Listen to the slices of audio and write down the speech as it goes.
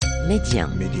ميديا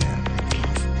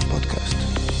بودكاست.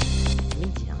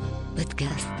 ميديا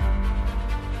بودكاست.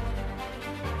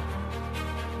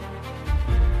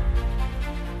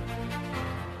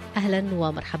 أهلا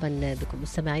ومرحبا بكم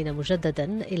مستمعين مجددا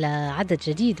إلى عدد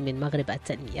جديد من مغرب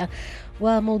التنمية،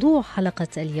 وموضوع حلقة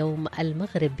اليوم: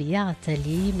 المغرب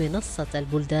يعتلي منصة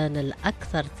البلدان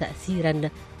الأكثر تأثيرا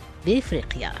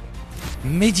بافريقيا.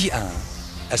 ميديا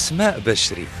أسماء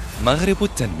بشري، مغرب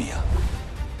التنمية.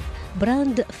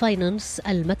 براند فاينانس،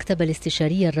 المكتب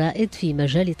الاستشاري الرائد في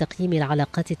مجال تقييم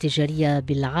العلاقات التجارية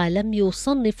بالعالم،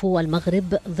 يصنف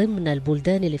المغرب ضمن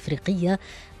البلدان الافريقية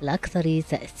الأكثر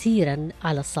تأثيرا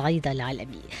على الصعيد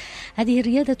العالمي. هذه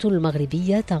الريادة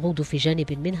المغربية تعود في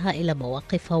جانب منها إلى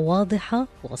مواقف واضحة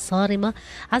وصارمة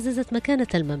عززت مكانة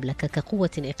المملكة كقوة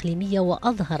إقليمية،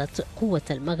 وأظهرت قوة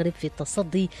المغرب في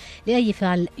التصدي لأي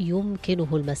فعل يمكنه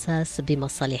المساس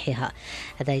بمصالحها.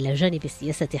 هذا إلى جانب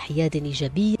سياسة حياد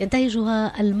إيجابي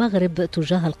ينتهجها المغرب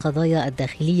تجاه القضايا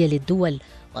الداخلية للدول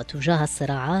وتجاه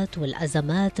الصراعات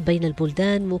والأزمات بين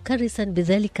البلدان، مكرسا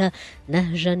بذلك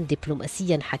نهجا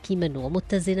دبلوماسيا حكيما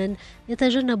ومتزنا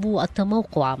يتجنب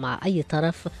التموقع مع أي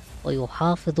طرف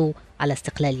ويحافظ على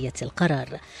استقلالية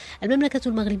القرار. المملكة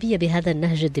المغربية بهذا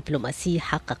النهج الدبلوماسي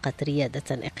حققت ريادة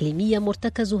إقليمية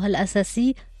مرتكزها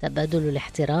الأساسي تبادل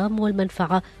الاحترام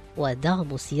والمنفعة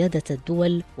ودعم سيادة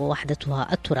الدول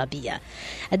ووحدتها الترابية.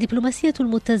 الدبلوماسية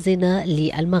المتزنة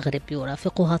للمغرب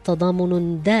يرافقها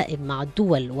تضامن دائم مع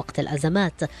الدول وقت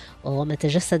الأزمات، وهو ما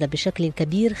تجسد بشكل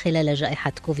كبير خلال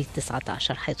جائحة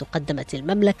كوفيد-19، حيث قدمت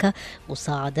المملكة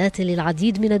مساعدات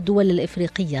للعديد من الدول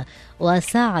الإفريقية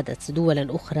وساعدت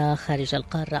دولا أخرى خارج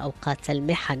القارة أوقات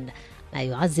المحن، ما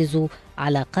يعزز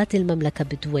علاقات المملكة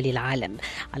بدول العالم.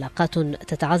 علاقات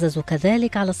تتعزز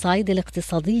كذلك على الصعيد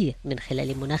الاقتصادي من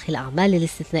خلال مناخ الأعمال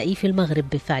الاستثنائي في المغرب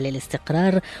بفعل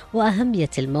الاستقرار وأهمية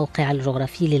الموقع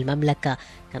الجغرافي للمملكة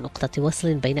كنقطة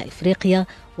وصل بين إفريقيا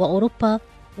وأوروبا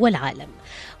والعالم.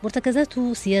 مرتكزات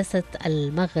سياسة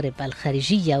المغرب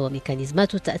الخارجية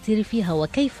وميكانيزمات التأثير فيها،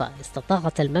 وكيف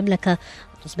استطاعت المملكة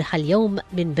تصبح اليوم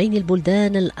من بين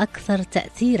البلدان الأكثر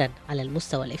تأثيرا على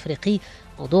المستوى الافريقي،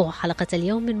 موضوع حلقة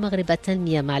اليوم من مغرب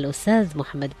التنمية مع الأستاذ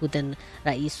محمد بودن،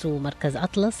 رئيس مركز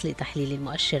أطلس لتحليل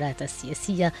المؤشرات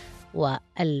السياسية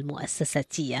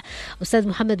والمؤسساتية. أستاذ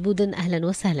محمد بودن، أهلا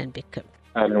وسهلا بك.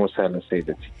 أهلا وسهلا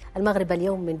سيدتي. المغرب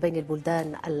اليوم من بين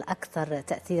البلدان الأكثر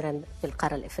تأثيرا في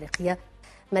القارة الإفريقية،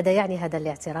 ماذا يعني هذا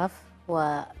الاعتراف؟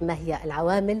 وما هي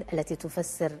العوامل التي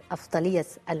تفسر أفضلية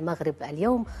المغرب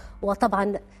اليوم؟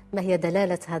 وطبعا ما هي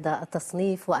دلالة هذا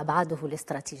التصنيف وأبعاده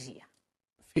الاستراتيجية؟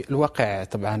 في الواقع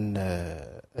طبعا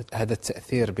هذا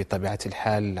التأثير بطبيعة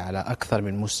الحال على أكثر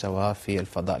من مستوى في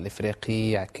الفضاء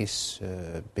الإفريقي يعكس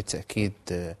بالتأكيد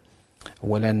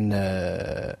أولا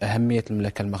أهمية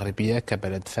المملكة المغربية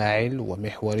كبلد فاعل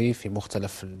ومحوري في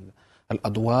مختلف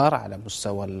الأدوار على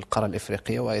مستوى القارة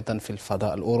الإفريقية، وأيضا في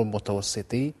الفضاء الأورو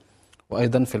المتوسطي،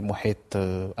 وأيضا في المحيط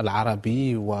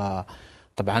العربي.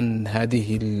 وطبعا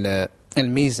هذه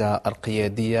الميزة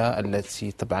القيادية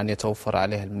التي طبعا يتوفر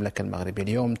عليها المملكة المغربية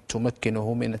اليوم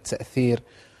تمكنه من التأثير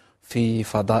في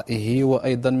فضائه،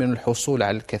 وأيضا من الحصول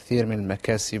على الكثير من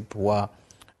المكاسب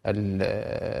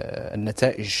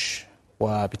والنتائج.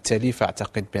 وبالتالي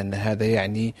فأعتقد بأن هذا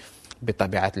يعني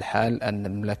بطبيعة الحال أن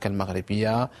المملكة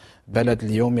المغربية بلد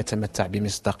اليوم يتمتع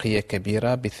بمصداقية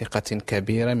كبيرة، بثقة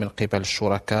كبيرة من قبل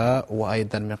الشركاء،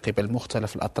 وأيضا من قبل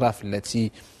مختلف الأطراف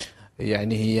التي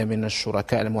يعني هي من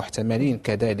الشركاء المحتملين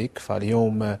كذلك.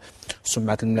 فاليوم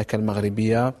سمعة المملكة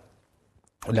المغربية،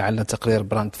 ولعل تقرير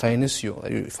براند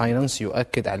فاينانس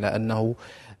يؤكد على أنه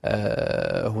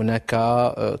هناك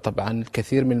طبعا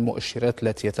الكثير من المؤشرات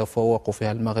التي يتفوق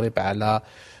فيها المغرب على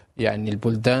يعني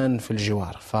البلدان في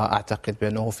الجوار. فأعتقد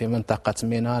بأنه في منطقة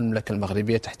مينا المملكة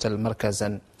المغربية تحتل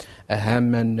مركزا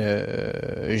هاما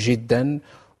جدا.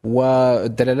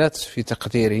 والدلالات في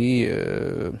تقديري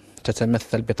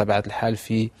تتمثل بطبيعة الحال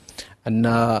في أن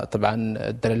طبعا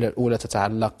الدلالة الأولى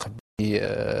تتعلق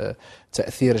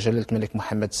بتأثير جلالة الملك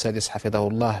محمد السادس حفظه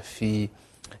الله في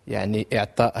يعني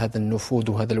إعطاء هذا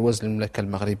النفوذ وهذا الوزن للمملكة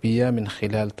المغربية من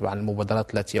خلال طبعا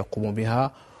المبادرات التي يقوم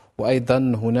بها، وأيضا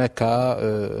هناك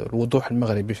الوضوح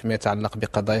المغربي فيما يتعلق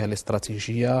بقضايا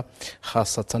الاستراتيجية،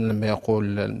 خاصة لما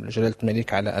يقول جلالة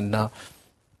الملك على أن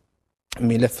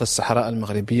ملف الصحراء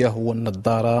المغربية هو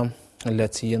النظارة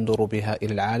التي ينظر بها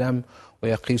إلى العالم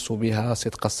ويقيس بها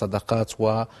صدق الصداقات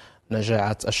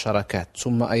ونجاعة الشراكات.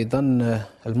 ثم أيضا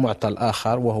المعطى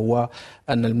الآخر وهو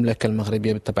أن المملكة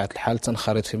المغربية بطبيعة الحال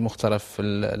تنخرط في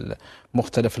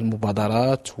مختلف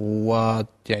المبادرات،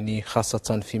 ويعني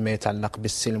خاصة فيما يتعلق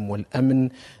بالسلم والأمن،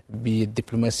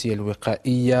 بالدبلوماسية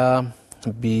الوقائية،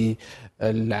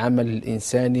 العمل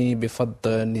الإنساني بفض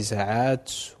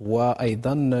النزاعات،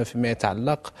 وأيضا فيما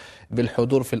يتعلق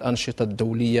بالحضور في الأنشطة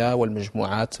الدولية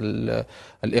والمجموعات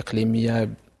الإقليمية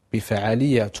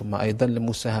بفعالية، ثم أيضا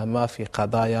المساهمة في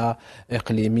قضايا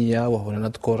إقليمية، وهنا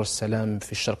نذكر السلام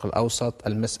في الشرق الأوسط،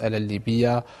 المسألة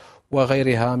الليبية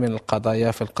وغيرها من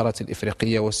القضايا في القارة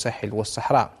الإفريقية والساحل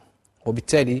والصحراء.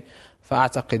 وبالتالي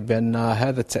فأعتقد بأن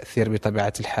هذا التأثير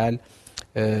بطبيعة الحال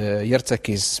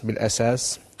يرتكز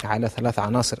بالأساس على 3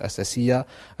 عناصر أساسية.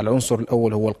 العنصر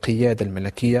الأول هو القيادة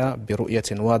الملكية برؤية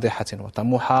واضحة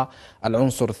وطموحة،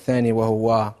 العنصر الثاني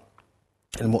وهو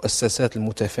المؤسسات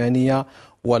المتفانية،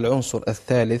 والعنصر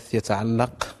الثالث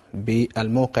يتعلق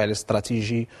بالموقع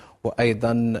الاستراتيجي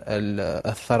وأيضا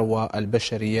الثروة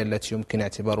البشرية التي يمكن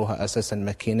اعتبارها أساسا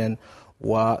مكينا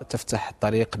وتفتح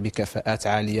الطريق بكفاءات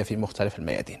عالية في مختلف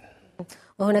الميادين.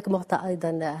 وهناك معطى أيضا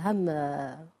أهم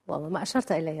وما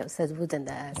أشرت إليه أستاذ بودن،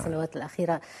 السنوات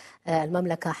الأخيرة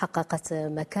المملكة حققت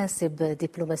مكاسب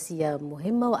دبلوماسية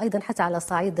مهمة، وأيضا حتى على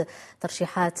صعيد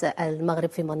ترشيحات المغرب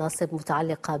في مناصب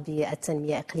متعلقة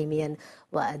بالتنمية إقليميا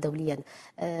ودوليا.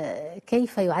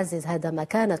 كيف يعزز هذا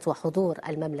مكانة وحضور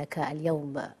المملكة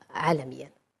اليوم عالميا؟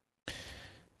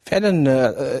 فعلا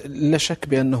لا شك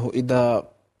بأنه إذا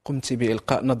قمت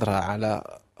بإلقاء نظرة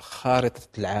على خارطة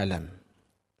العالم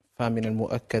فمن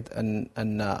المؤكد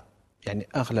أن يعني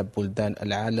أغلب بلدان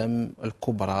العالم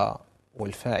الكبرى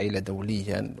والفاعلة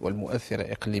دوليا والمؤثرة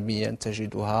إقليميا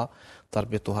تجدها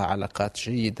تربطها علاقات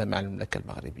جيدة مع المملكة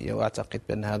المغربية، وأعتقد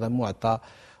بأن هذا معطى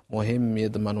مهم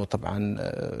يضمن طبعا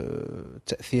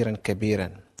تأثيرا كبيرا.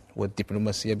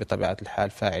 والدبلوماسية بطبيعة الحال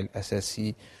فاعل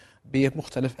أساسي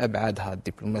بمختلف أبعادها،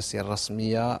 الدبلوماسية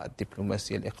الرسمية،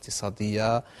 الدبلوماسية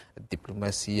الاقتصادية،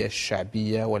 الدبلوماسية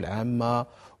الشعبية والعامة،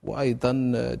 وأيضا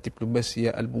الدبلوماسية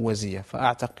الموازية.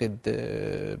 فأعتقد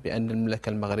بأن المملكة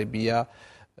المغربية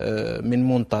من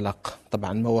منطلق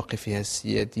طبعا مواقفها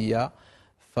السيادية،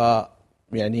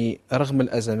 فيعني رغم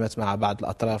الأزمات مع بعض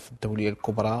الأطراف الدولية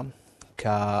الكبرى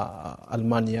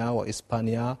كألمانيا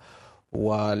وإسبانيا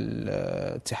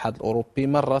والاتحاد الأوروبي،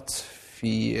 مرت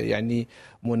في يعني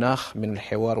مناخ من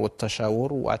الحوار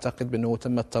والتشاور، وأعتقد بأنه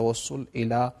تم التوصل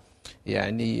إلى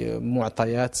يعني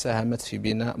معطيات ساهمت في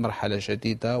بناء مرحلة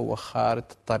جديدة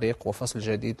وخارطة طريق وفصل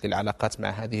جديد للعلاقات مع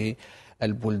هذه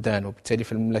البلدان. وبالتالي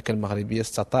في المملكة المغربية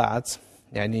استطاعت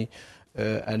يعني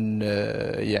أن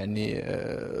يعني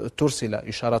ترسل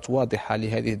إشارات واضحة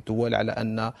لهذه الدول على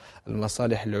أن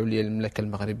المصالح العليا للمملكة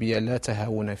المغربية لا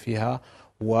تهاون فيها،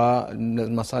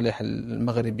 والمصالح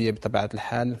المغربية بطبيعة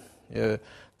الحال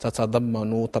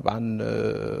تتضمن طبعا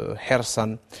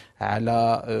حرصا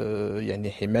على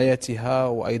يعني حمايتها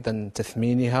وأيضا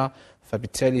تثمينها.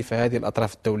 فبالتالي فهذه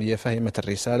الأطراف الدولية فهمت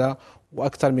الرسالة.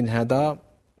 وأكثر من هذا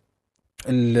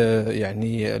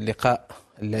يعني اللقاء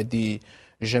الذي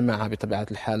جمع بطبيعة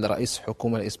الحال رئيس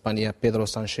الحكومة الإسبانية بيدرو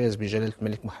سانشيز بجلالة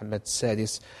الملك محمد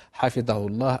السادس حفظه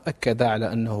الله، أكد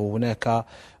على أنه هناك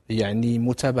يعني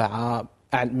متابعة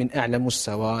من أعلى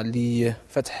مستوى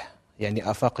لفتح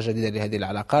يعني آفاق جديدة لهذه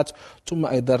العلاقات. ثم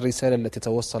أيضا الرسالة التي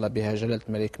توصل بها جلالة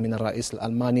الملك من الرئيس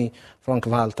الألماني فرانك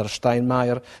فالتر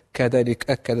شتاينماير كذلك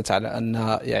أكدت على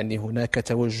أن يعني هناك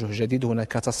توجه جديد،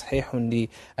 هناك تصحيح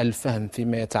للفهم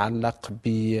فيما يتعلق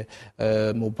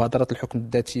بمبادرة الحكم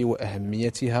الذاتي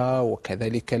وأهميتها،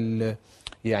 وكذلك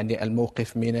يعني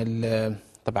الموقف من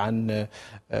طبعا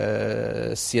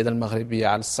السيادة المغربية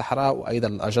على الصحراء، وأيضا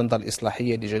الأجندة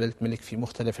الإصلاحية لجلالة الملك في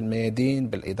مختلف الميادين،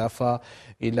 بالإضافة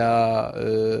إلى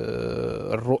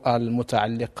الرؤى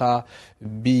المتعلقة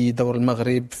بدور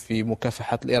المغرب في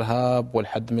مكافحة الإرهاب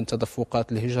والحد من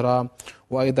تدفقات الهجرة،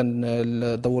 وأيضا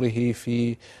دوره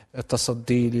في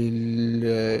التصدي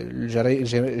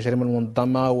للجريمة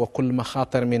المنظمة وكل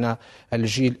مخاطر من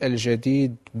الجيل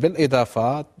الجديد،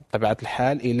 بالإضافة بطبيعة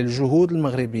الحال إلى الجهود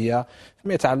المغربية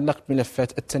فيما يتعلق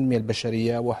بملفات التنمية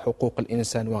البشرية وحقوق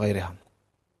الإنسان وغيرها.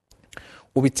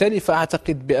 وبالتالي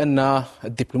فأعتقد بأن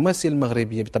الدبلوماسية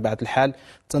المغربية بطبيعة الحال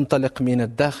تنطلق من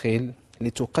الداخل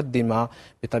لتقدم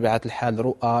بطبيعة الحال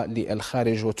رؤى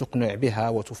للخارج وتقنع بها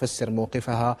وتفسر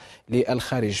موقفها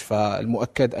للخارج.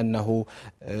 فالمؤكد أنه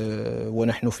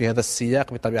ونحن في هذا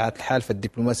السياق بطبيعة الحال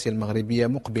فالدبلوماسية المغربية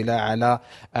مقبلة على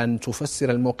أن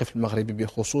تفسر الموقف المغربي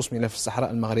بخصوص ملف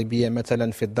الصحراء المغربية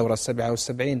مثلا في الدورة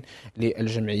 77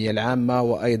 للجمعية العامة،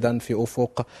 وأيضا في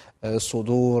أفق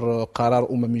صدور قرار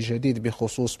أممي جديد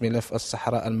بخصوص ملف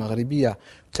الصحراء المغربية.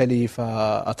 بالتالي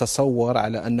فأتصور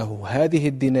على أنه هذه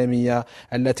الدينامية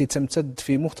التي تمتد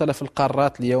في مختلف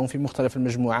القارات اليوم في مختلف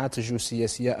المجموعات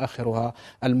الجيوسياسية، آخرها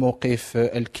الموقف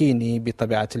الكيني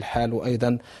بطبيعة الحال،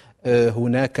 وأيضا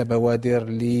هناك بوادر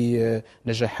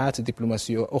لنجاحات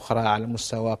دبلوماسية أخرى على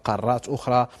مستوى قارات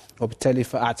أخرى، وبالتالي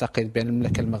فأعتقد بأن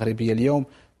المملكة المغربية اليوم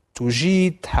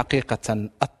تجيد حقيقة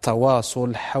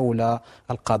التواصل حول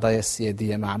القضايا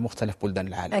السيادية مع مختلف بلدان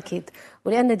العالم. أكيد،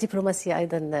 ولأن الدبلوماسية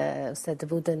أيضا أستاذ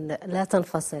بودن لا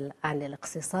تنفصل عن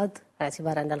الاقتصاد،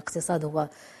 باعتبار أن الاقتصاد هو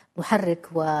محرك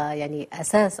ويعني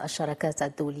أساس الشراكات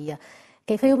الدولية.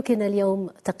 كيف يمكن اليوم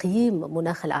تقييم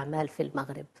مناخ الأعمال في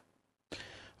المغرب؟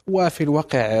 وفي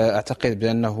الواقع أعتقد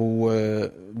بأنه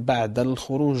بعد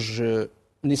الخروج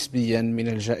نسبيا من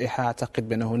الجائحة أعتقد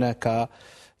بأن هناك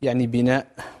يعني بناء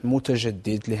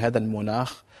متجدد لهذا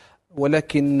المناخ،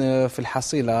 ولكن في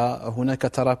الحصيلة هناك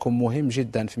تراكم مهم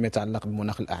جدا فيما يتعلق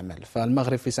بمناخ الأعمال.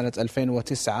 فالمغرب في سنة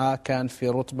 2009 كان في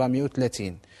رتبة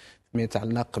 130 فيما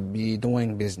يتعلق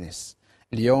بدوينج بيزنس،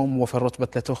 اليوم وفي الرتبة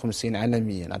 53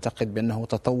 عالميا. أعتقد بأنه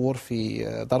تطور في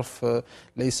ظرف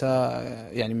ليس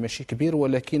يعني ماشي كبير،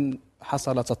 ولكن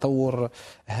حصل تطور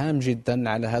هام جدا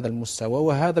على هذا المستوى،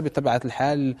 وهذا بطبيعة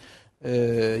الحال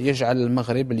يجعل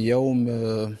المغرب اليوم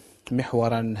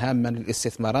محورا هاما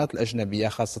للاستثمارات الأجنبية،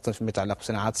 خاصة فيما يتعلق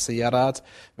بصناعة السيارات،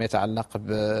 فيما يتعلق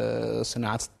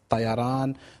بصناعة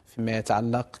الطيران، فيما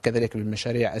يتعلق كذلك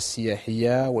بالمشاريع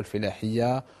السياحية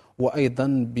والفلاحية،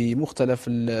 وأيضا بمختلف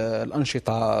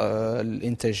الأنشطة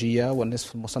الإنتاجية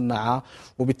والنصف المصنعة.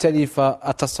 وبالتالي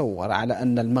فأتصور على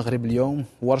أن المغرب اليوم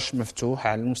ورش مفتوح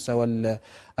على المستوى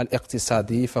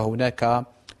الاقتصادي، فهناك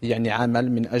يعني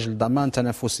عمل من أجل ضمان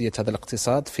تنافسية هذا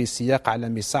الاقتصاد في سياق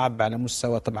عالمي صعب، على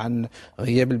مستوى طبعا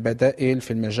غياب البدائل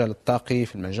في المجال الطاقي،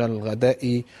 في المجال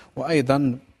الغذائي،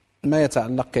 وأيضا ما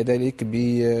يتعلق كذلك ب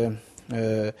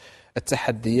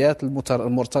التحديات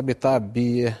المرتبطة ب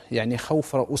يعني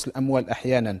خوف رؤوس الأموال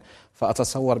أحيانا.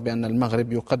 فأتصور بأن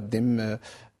المغرب يقدم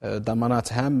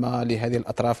ضمانات هامة لهذه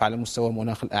الأطراف على مستوى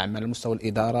مناخ الأعمال، على مستوى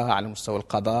الإدارة، على مستوى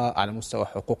القضاء، على مستوى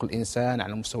حقوق الإنسان،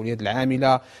 على مستوى اليد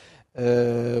العاملة.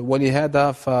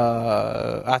 ولهذا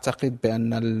فأعتقد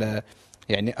بأن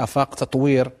يعني آفاق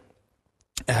تطوير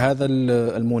هذا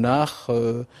المناخ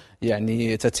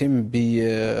يعني تتم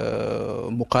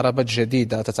بمقاربات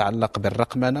جديدة تتعلق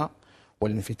بالرقمنة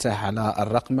والانفتاح على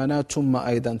الرقمنة، ثم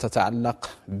أيضا تتعلق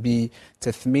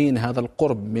بتثمين هذا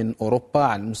القرب من أوروبا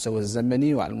على المستوى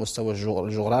الزمني وعلى المستوى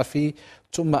الجغرافي،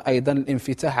 ثم أيضا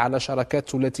الانفتاح على شراكات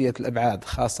ثلاثية الأبعاد،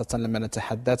 خاصة لما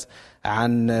نتحدث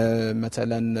عن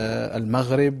مثلا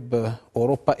المغرب،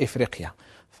 أوروبا، افريقيا.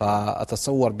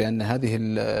 فأتصور بأن هذه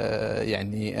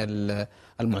يعني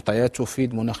المعطيات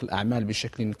تفيد مناخ الأعمال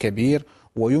بشكل كبير،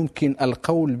 ويمكن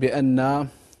القول بأن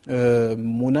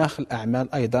مناخ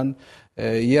الأعمال أيضا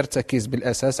يرتكز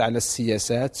بالأساس على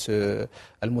السياسات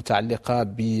المتعلقة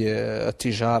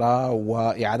بالتجارة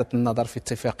وإعادة النظر في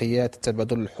اتفاقيات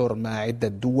التبادل الحر مع عدة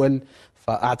دول.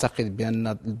 فأعتقد بأن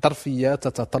الظرفية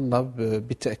تتطلب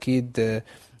بالتأكيد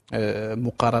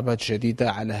مقاربات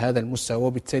جديدة على هذا المستوى،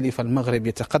 وبالتالي فالمغرب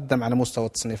يتقدم على مستوى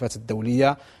التصنيفات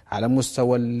الدولية، على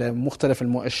مستوى مختلف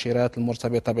المؤشرات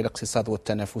المرتبطة بالاقتصاد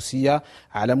والتنافسية،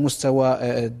 على مستوى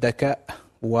الذكاء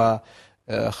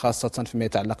وخاصة فيما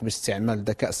يتعلق باستعمال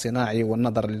الذكاء الصناعي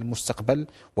والنظر للمستقبل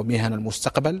ومهن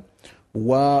المستقبل،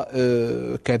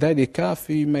 وكذلك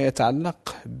فيما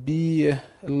يتعلق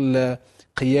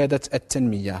بقيادة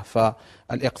التنمية.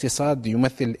 فالاقتصاد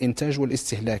يمثل الإنتاج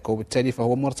والاستهلاك، وبالتالي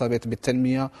فهو مرتبط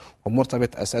بالتنمية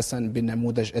ومرتبط أساسا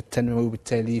بالنموذج التنموي،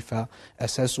 وبالتالي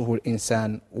فأساسه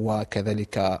الإنسان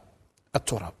وكذلك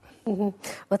التراب.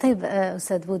 وطيب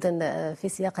أستاذ بودن، في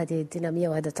سياق هذه الدينامية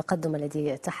وهذا التقدم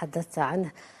الذي تحدثت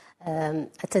عنه،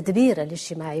 التدبير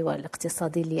الاجتماعي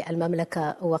والاقتصادي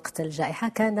للمملكة وقت الجائحة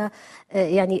كان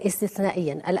يعني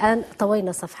استثنائيا. الآن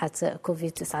طوينا صفحة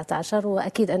كوفيد-19،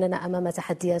 وأكيد أننا أمام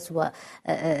تحديات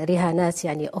ورهانات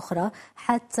يعني أخرى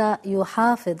حتى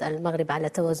يحافظ المغرب على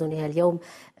توازنها اليوم.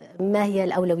 ما هي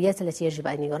الأولويات التي يجب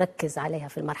أن يركز عليها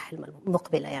في المرحلة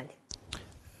المقبلة؟ يعني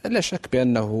لا شك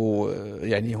بأنه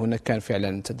يعني هناك كان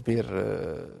فعلا تدبير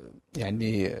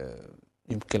يعني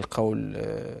يمكن القول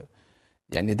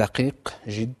يعني دقيق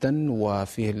جدا،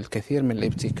 وفيه الكثير من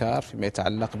الابتكار فيما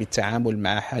يتعلق بالتعامل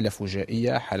مع حالة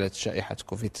فجائية، حالة جائحة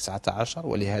كوفيد-19.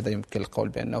 ولهذا يمكن القول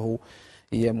بأنه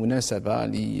هي مناسبة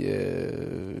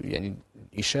يعني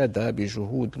إشادة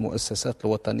بجهود المؤسسات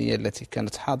الوطنية التي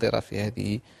كانت حاضرة في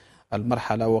هذه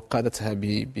المرحلة وقادتها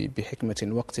بحكمة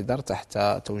واقتدار تحت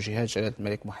توجيهات جلالة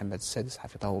الملك محمد السادس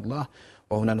حفظه الله.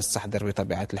 وهنا نستحضر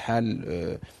بطبيعة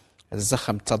الحال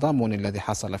الزخم التضامني الذي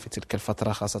حصل في تلك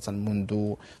الفترة، خاصة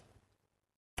منذ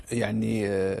يعني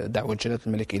دعوة جلالة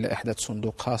الملك إلى إحداث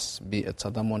صندوق خاص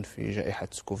بالتضامن في جائحة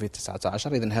كوفيد-19.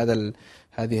 إذن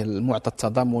هذه المعطى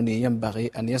التضامني ينبغي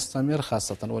أن يستمر،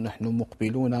 خاصة ونحن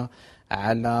مقبلون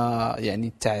على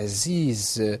يعني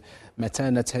تعزيز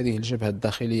متانة هذه الجبهة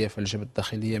الداخلية. فالجبهة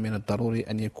الداخلية من الضروري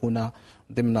أن يكون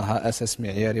ضمنها أساس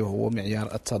معياري وهو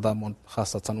معيار التضامن،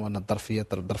 خاصة وأن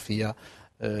الظرفية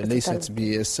ليست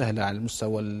بالسهلة على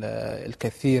المستوى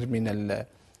الكثير من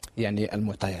يعني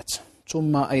المعطيات.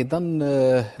 ثم أيضا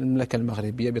المملكة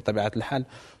المغربية بطبيعة الحال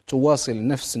تواصل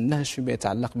نفس النهج فيما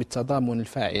يتعلق بالتضامن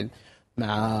الفاعل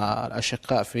مع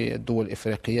الأشقاء في الدول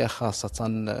الافريقية، خاصة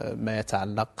ما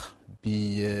يتعلق ب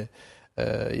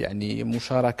يعني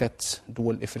مشاركة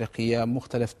دول الافريقية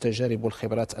مختلف التجارب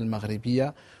والخبرات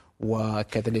المغربية.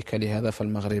 وكذلك لهذا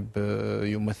فالمغرب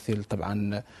يمثل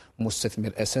طبعا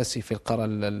مستثمر أساسي في القارة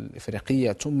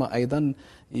الإفريقية. ثم أيضا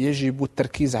يجب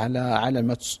التركيز على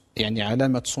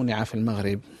علامة صنع في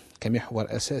المغرب كمحور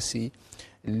أساسي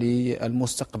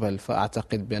للمستقبل.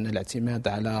 فأعتقد بأن الاعتماد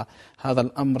على هذا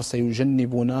الأمر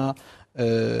سيجنبنا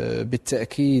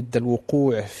بالتأكيد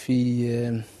الوقوع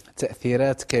في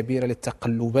تأثيرات كبيرة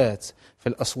للتقلبات في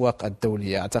الأسواق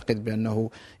الدولية. أعتقد بأنه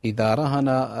إذا راهن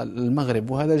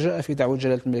المغرب، وهذا جاء في دعوة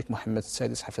جلالة الملك محمد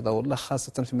السادس حفظه الله،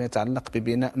 خاصة فيما يتعلق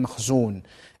ببناء مخزون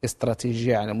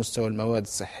استراتيجي على مستوى المواد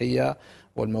الصحية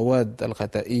والمواد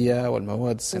الغذائية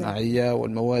والمواد الصناعية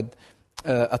والمواد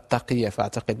الطاقية،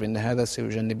 فأعتقد بأن هذا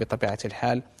سيجنب بطبيعة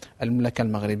الحال المملكة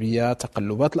المغربية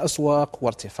تقلبات الأسواق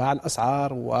وارتفاع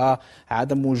الأسعار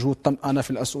وعدم وجود طمأنة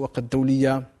في الأسواق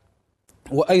الدولية،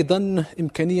 وأيضا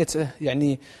إمكانية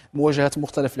يعني مواجهة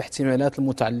مختلف الاحتمالات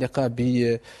المتعلقة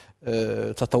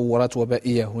بتطورات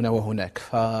وبائية هنا وهناك.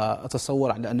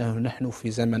 فأتصور على أنه نحن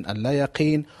في زمن اللا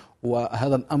يقين،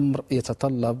 وهذا الأمر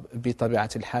يتطلب بطبيعة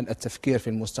الحال التفكير في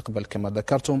المستقبل كما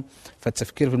ذكرتم.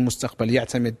 فالتفكير في المستقبل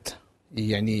يعتمد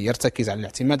يعني يرتكز على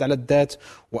الاعتماد على الذات،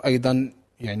 وأيضا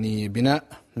يعني بناء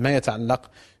ما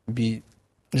يتعلق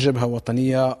بجبهة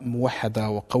وطنية موحدة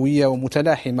وقوية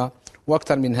ومتلاحمة.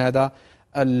 وأكثر من هذا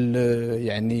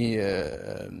يعني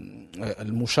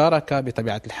المشاركة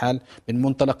بطبيعة الحال من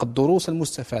منطلق الدروس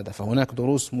المستفادة. فهناك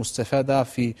دروس مستفادة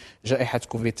في جائحة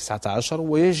كوفيد-19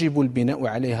 ويجب البناء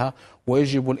عليها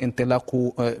ويجب الانطلاق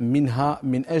منها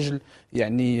من أجل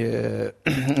يعني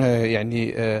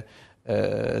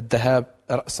الذهاب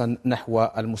رأسا نحو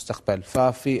المستقبل.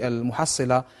 ففي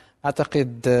المحصلة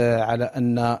أعتقد على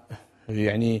أن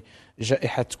يعني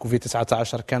جائحة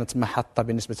كوفيد-19 كانت محطة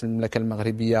بالنسبة للمملكة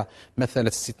المغربية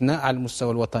مثلت استثناء على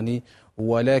المستوى الوطني،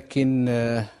 ولكن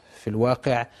في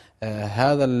الواقع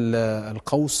هذا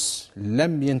القوس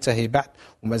لم ينتهي بعد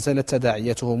وما زالت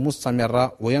تداعياته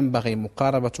مستمرة، وينبغي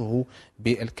مقاربته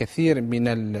بالكثير من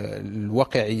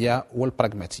الواقعية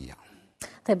والبراغماتية.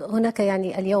 طيب، هناك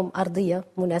يعني اليوم أرضية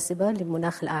مناسبة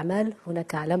لمناخ الأعمال،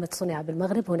 هناك علامة صنع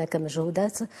بالمغرب، هناك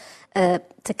مجهودات.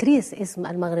 تكريس اسم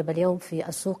المغرب اليوم في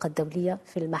السوق الدولية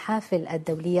في المحافل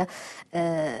الدولية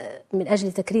من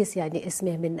أجل تكريس يعني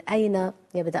اسمه، من أين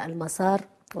يبدأ المسار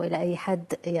وإلى أي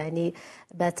حد يعني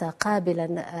بات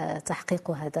قابلا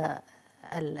تحقيق هذا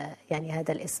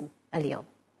الاسم اليوم؟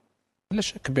 لا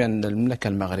شك بأن المملكة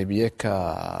المغربية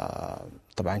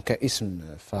طبعا كاسم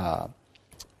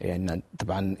يعني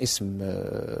طبعا اسم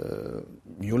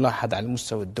يلاحظ على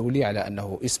المستوى الدولي على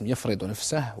أنه اسم يفرض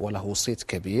نفسه وله صيت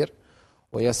كبير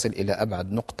ويصل إلى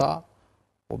أبعد نقطة،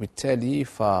 وبالتالي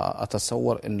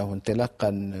فأتصور أنه انطلاقا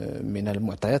من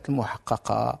المعطيات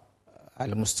المحققة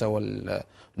على مستوى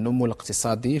النمو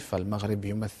الاقتصادي، فالمغرب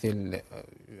يمثل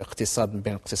اقتصاد من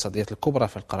بين الاقتصاديات الكبرى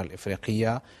في القارة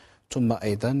الإفريقية. ثم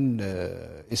أيضا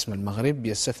اسم المغرب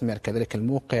يستثمر كذلك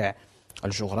الموقع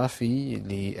الجغرافي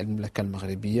للمملكة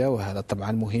المغربية، وهذا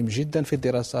طبعا مهم جدا في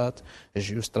الدراسات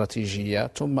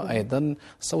الجيوستراتيجية. ثم أيضا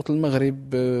صوت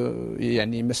المغرب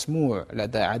يعني مسموع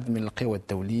لدى عدد من القوى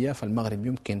الدولية، فالمغرب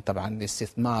يمكن طبعا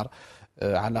استثمار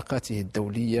علاقاته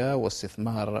الدولية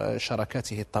واستثمار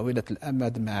شراكاته طويلة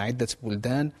الأمد مع عدة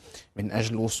بلدان من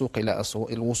أجل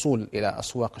الوصول إلى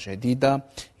أسواق جديدة،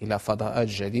 إلى فضاءات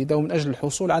جديدة، ومن أجل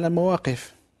الحصول على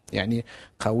مواقف يعني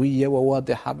قوية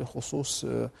وواضحة بخصوص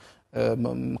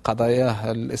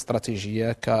قضاياه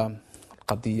الاستراتيجية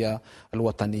كالقضية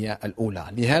الوطنية الأولى.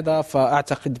 لهذا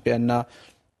فأعتقد بأن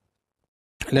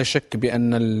لا شك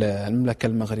بأن المملكة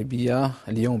المغربية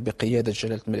اليوم بقيادة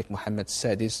جلالة الملك محمد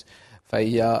السادس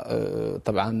فهي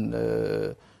طبعا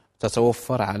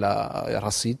تتوفر على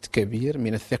رصيد كبير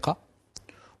من الثقة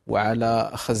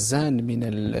وعلى خزان من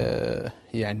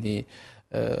يعني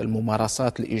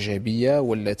الممارسات الإيجابية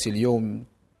والتي اليوم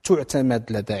تعتمد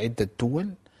لدى عدة دول،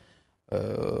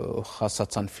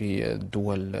 خاصة في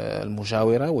الدول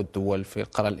المجاورة والدول في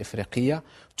القارة الافريقية،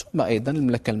 ثم ايضا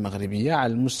المملكة المغربية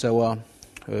على المستوى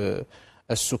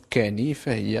السكاني،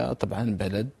 فهي طبعا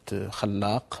بلد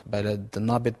خلاق، بلد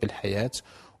نابض بالحياة.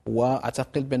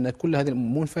 واعتقد بان كل هذه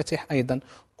منفتح ايضا،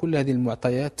 كل هذه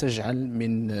المعطيات تجعل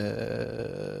من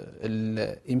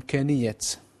الامكانية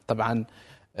طبعا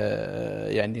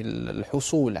يعني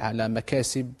الحصول على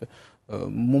مكاسب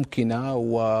ممكنة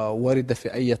وواردة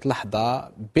في أي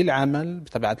لحظة بالعمل.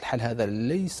 بطبيعة الحال هذا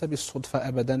ليس بالصدفة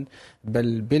أبدا،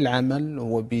 بل بالعمل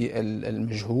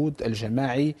وبالمجهود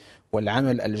الجماعي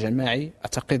والعمل الجماعي.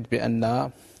 أعتقد بأن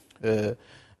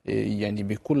يعني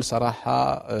بكل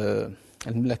صراحة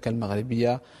المملكة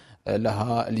المغربية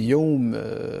لها اليوم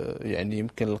يعني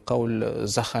يمكن القول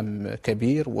زخم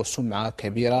كبير وسمعة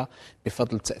كبيرة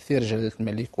بفضل تأثير جلالة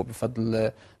الملك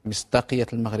وبفضل مصداقية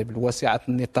المغرب الواسعة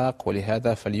النطاق.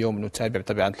 ولهذا فاليوم نتابع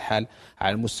بطبيعة الحال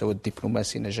على المستوى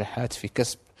الدبلوماسي نجاحات في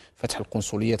كسب فتح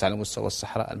القنصليات على مستوى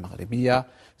الصحراء المغربية،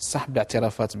 سحب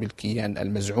الاعترافات بالكيان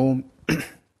المزعوم،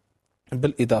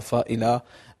 بالإضافة إلى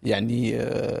يعني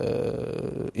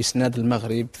إسناد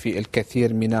المغرب في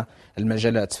الكثير من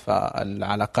المجالات،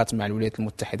 فالعلاقات مع الولايات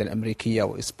المتحدة الأمريكية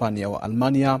وإسبانيا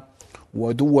وألمانيا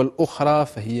ودول أخرى،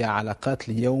 فهي علاقات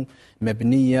اليوم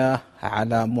مبنية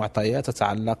على معطيات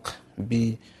تتعلق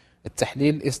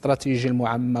بالتحليل الاستراتيجي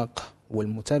المعمق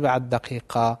والمتابعة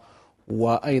الدقيقة،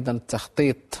 وأيضا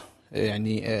التخطيط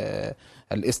يعني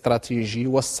الاستراتيجي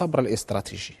والصبر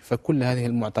الاستراتيجي. فكل هذه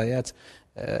المعطيات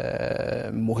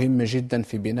مهمة جدا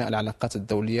في بناء العلاقات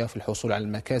الدولية في الحصول على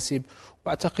المكاسب.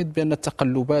 وأعتقد بأن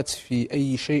التقلبات في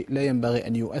أي شيء لا ينبغي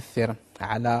أن يؤثر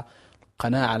على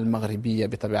القناعة المغربية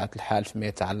بطبيعة الحال فيما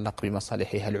يتعلق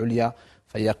بمصالحها العليا،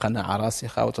 فهي قناعة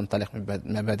راسخة وتنطلق من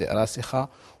مبادئ راسخة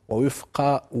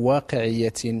ووفق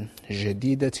واقعية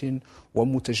جديدة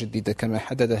ومتجددة كما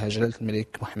حددها جلالة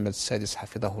الملك محمد السادس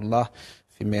حفظه الله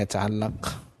فيما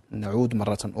يتعلق، نعود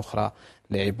مرة أخرى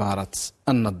لعبارة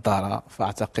النظارة.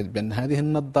 فأعتقد بأن هذه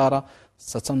النظارة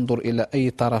ستنظر إلى أي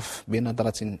طرف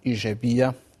بنظرة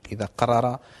إيجابية إذا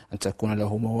قرر أن تكون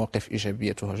له مواقف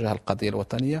إيجابية تجاه القضية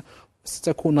الوطنية،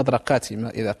 ستكون نظرة قاتمة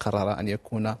إذا قرر أن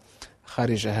يكون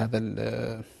خارج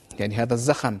يعني هذا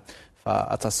الزخم.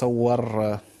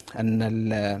 فأتصور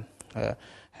أن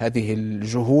هذه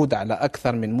الجهود على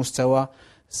أكثر من مستوى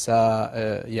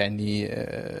يعني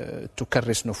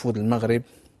تكرس نفوذ المغرب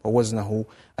ووزنه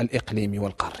الإقليمي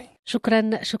والقاري.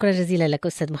 شكرا جزيلا لك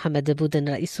أستاذ محمد بودن،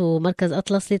 رئيس مركز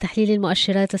أطلس لتحليل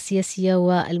المؤشرات السياسية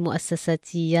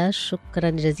والمؤسساتية. شكرا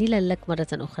جزيلا لك مرة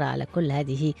أخرى على كل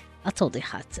هذه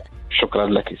التوضيحات. شكرا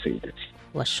لك سيدتي.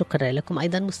 والشكر لكم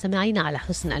أيضا مستمعين على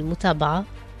حسن المتابعة.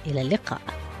 إلى اللقاء.